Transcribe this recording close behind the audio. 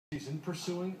season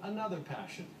pursuing another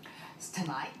passion.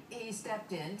 Tonight, he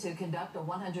stepped in to conduct a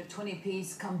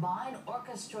 120-piece combined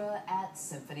orchestra at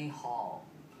Symphony Hall.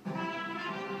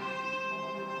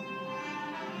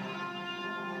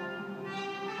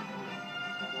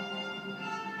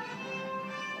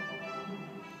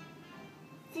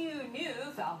 Few knew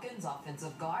Falcons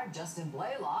offensive guard Justin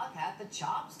Blalock had the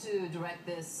chops to direct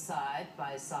this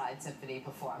side-by-side symphony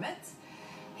performance.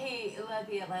 He led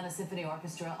the Atlanta Symphony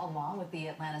Orchestra along with the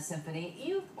Atlanta Symphony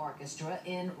Youth Orchestra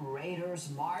in Raiders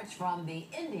March from the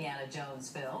Indiana Jones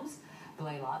films.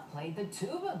 Blalock played the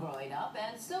tuba growing up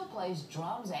and still plays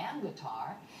drums and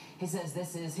guitar. He says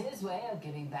this is his way of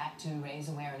giving back to raise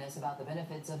awareness about the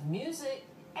benefits of music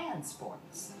and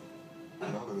sports.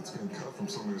 Now that it's been cut from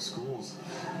so many schools,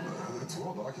 it's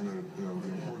well documented, the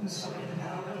importance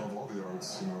of all the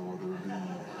arts, whether it be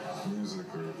music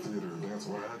or theater, dance,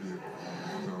 what have you,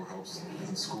 helps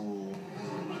in school,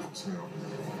 helps,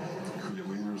 create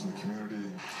leaders in the community.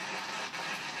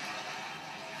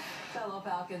 Fellow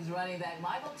Falcons running back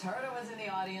Michael Turner was in the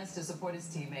audience to support his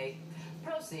teammate.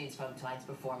 Proceeds from tonight's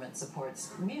performance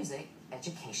supports music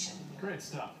education. Great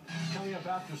stuff. Coming up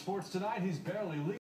after sports tonight, he's barely legal.